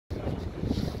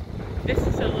This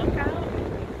is a lookout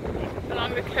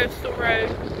along the coastal road.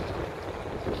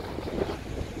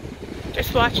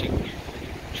 Just watching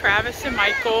Travis and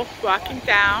Michael walking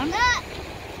down.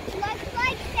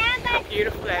 How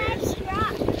beautiful that is.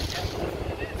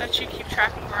 Let you keep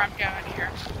track of where I'm going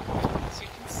here. As you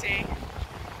can see.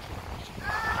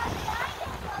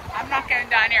 I'm not going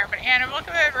down there, but Anna, we'll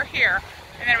go over here.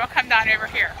 And then we'll come down over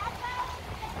here.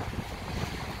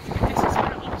 This is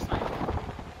what it looks like.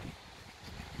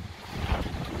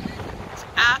 It's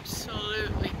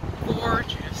absolutely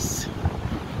gorgeous.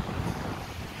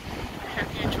 I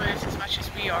hope you enjoy this as much as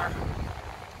we are.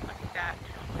 Look at that.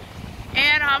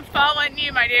 And I'm following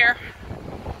you, my dear.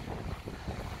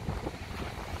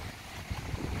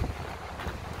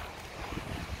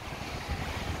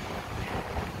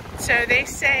 So they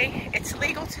say it's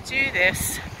legal to do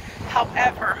this.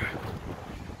 However,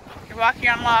 you're walking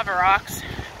on lava rocks.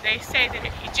 They say that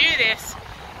if you do this,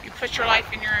 you put your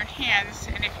life in your own hands,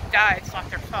 and if you die, it's not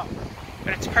their fault.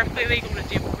 But it's perfectly legal to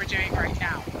do what we're doing right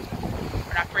now.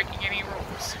 We're not breaking any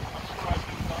rules.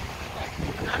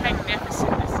 How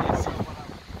magnificent this is.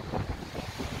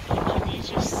 Can you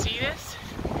just see this?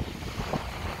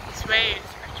 These waves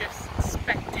are just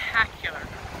spectacular.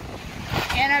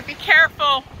 Anna, be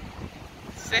careful.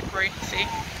 Slippery, see?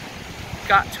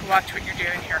 Got to watch what you're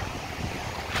doing here.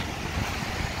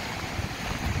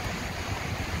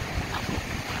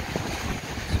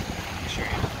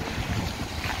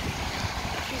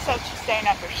 She said she's staying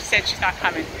up, but she said she's not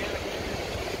coming.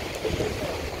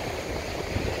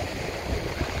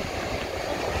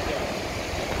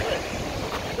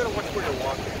 You better watch where you're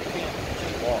walking. You can't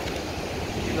just walk.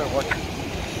 You better watch.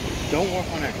 Don't walk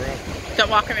on that gravel. Don't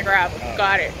walk on the gravel.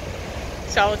 Got it.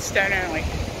 Solid stone only.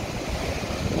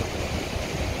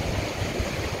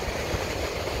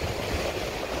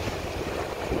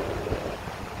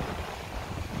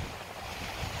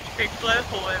 Big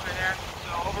blowhole over there. So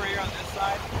over here on this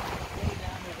side, way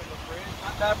down there to the bridge.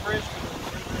 Not that bridge, but the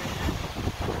bridge right here.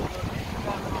 So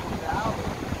down the little valley.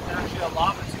 There's actually a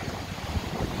lava tube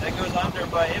that goes under,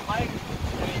 but it might.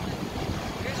 I mean,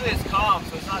 usually it's calm,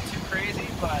 so it's not too crazy,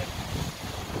 but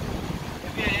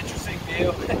it'd be an interesting view.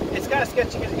 It's kind of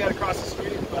sketchy because you got to cross the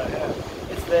street, but yeah,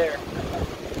 it's there.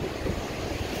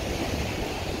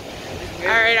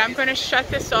 All right, I'm going to shut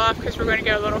this off because we're going to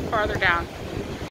go a little farther down.